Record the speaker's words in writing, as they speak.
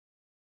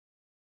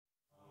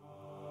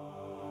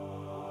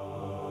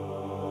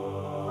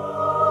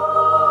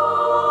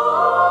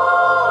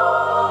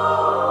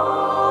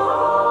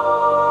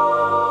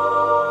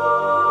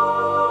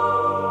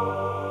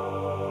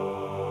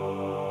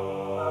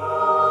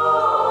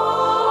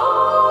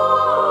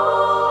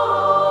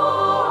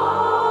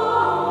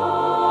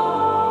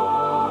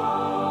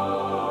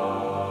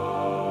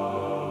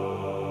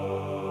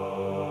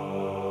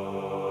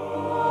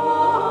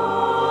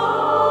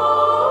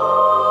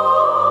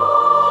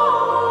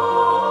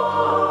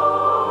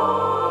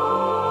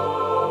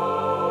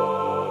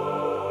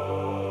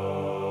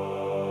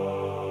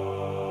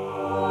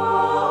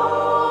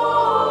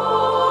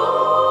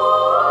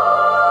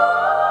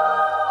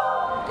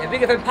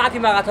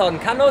bigFM-Partymarathon.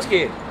 Kann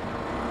losgehen.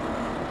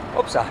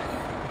 Upsa.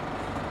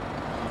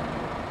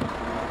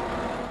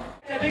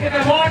 Der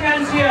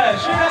bigFM-Morgenhans hier.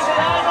 Schön, dass ihr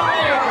da seid.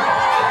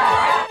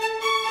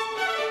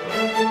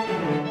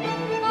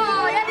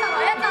 Oh, jetzt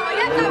aber.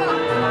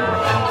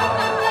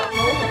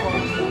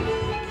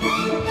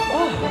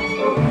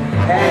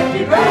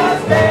 Happy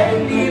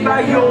Birthday, lieber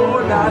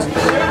Jonas.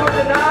 Schönen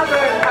guten Abend.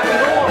 Hallo.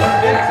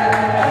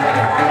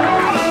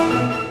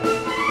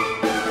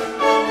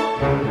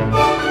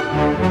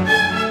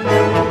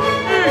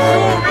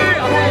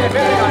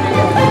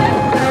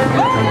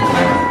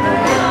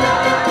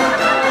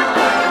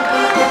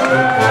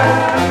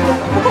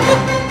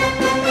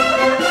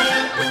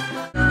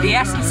 Die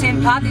ersten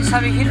 10 Partys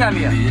habe ich hinter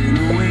mir.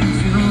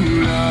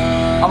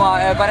 Aber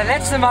bei der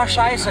letzten war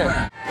scheiße.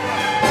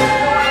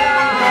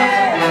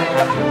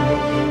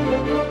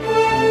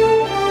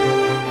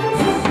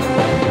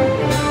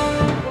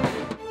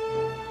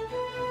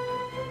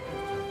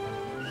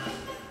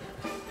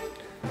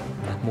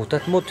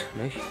 Das Mut,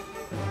 nicht?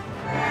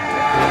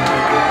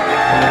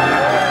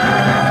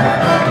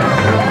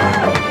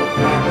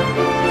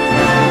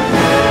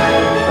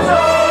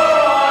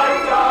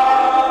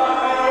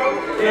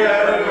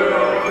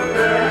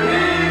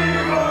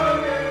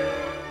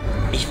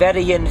 Ich werde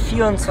hier in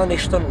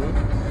 24 Stunden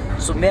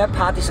zu mehr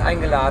Partys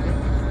eingeladen,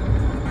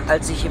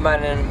 als ich in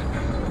meinen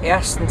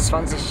ersten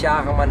 20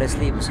 Jahren meines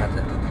Lebens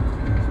hatte.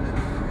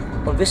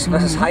 Und wisst ihr,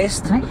 was es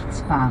heißt?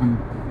 Rechts fahren.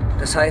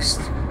 Das heißt,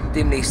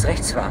 demnächst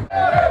rechts fahren.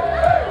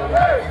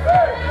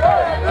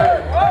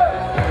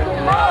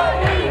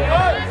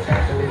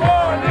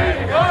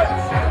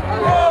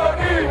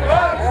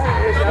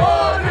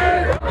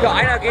 Ja,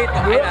 einer geht,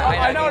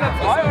 einer oder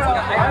zwei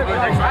oder einer geht.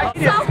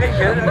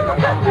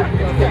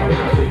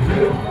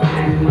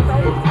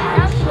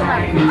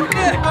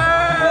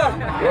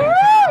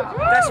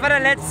 Das war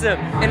der letzte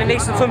in den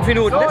nächsten 5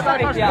 Minuten. Das war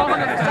nicht die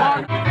Arbeit.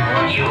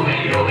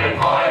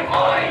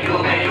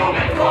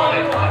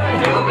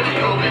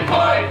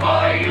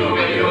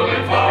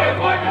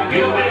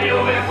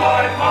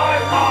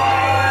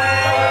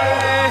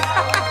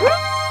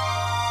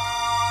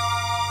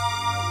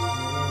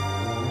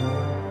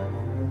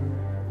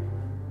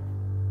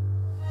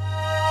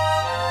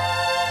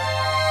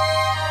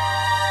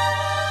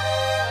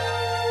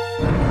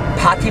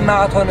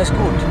 Partymarathon ist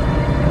gut.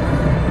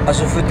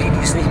 Also für die,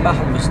 die es nicht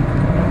machen müssen.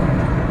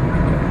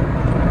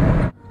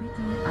 Bitte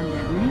an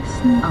der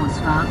nächsten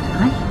Ausfahrt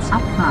rechts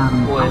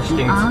abfahren. Oh, auf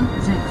die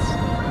A6.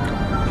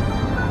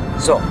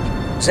 So,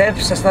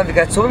 selbst das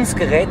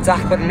Navigationsgerät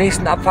sagt bei der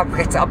nächsten Abfahrt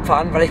rechts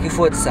abfahren, weil ich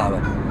gefurzt habe.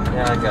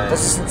 Ja, geil.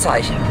 Das ist ein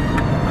Zeichen.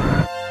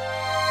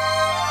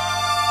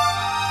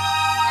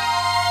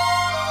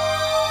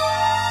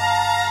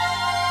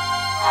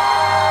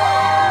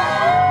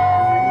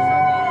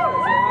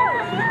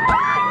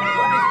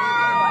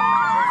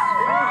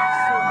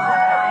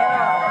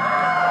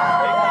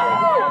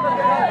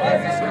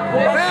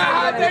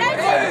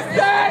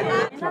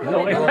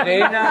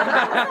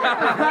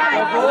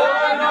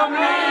 Geboren um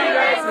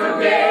Liebe zu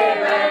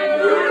geben,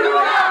 du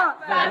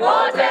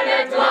verbotene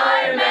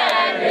Träume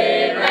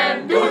erleben,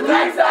 du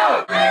trinkst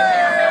auf!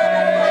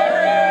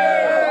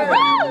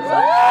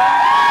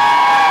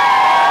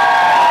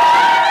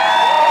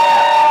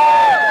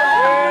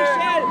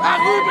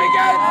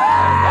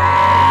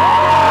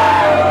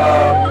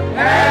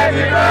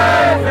 Happy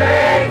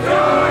Birthday to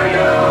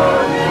you!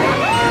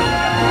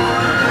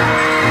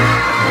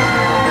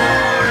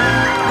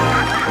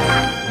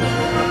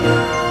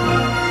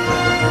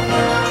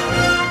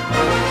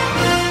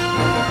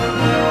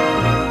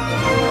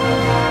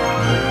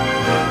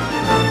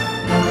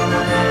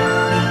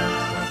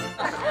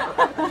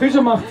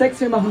 Fischer macht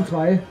 6, wir machen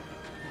 2.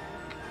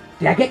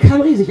 Der Gag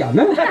kam riesig an,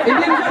 ne? In dem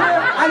Sinne,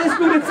 alles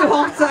Gute zur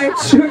Hochzeit.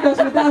 Schön, dass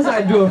wir da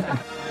sein durften.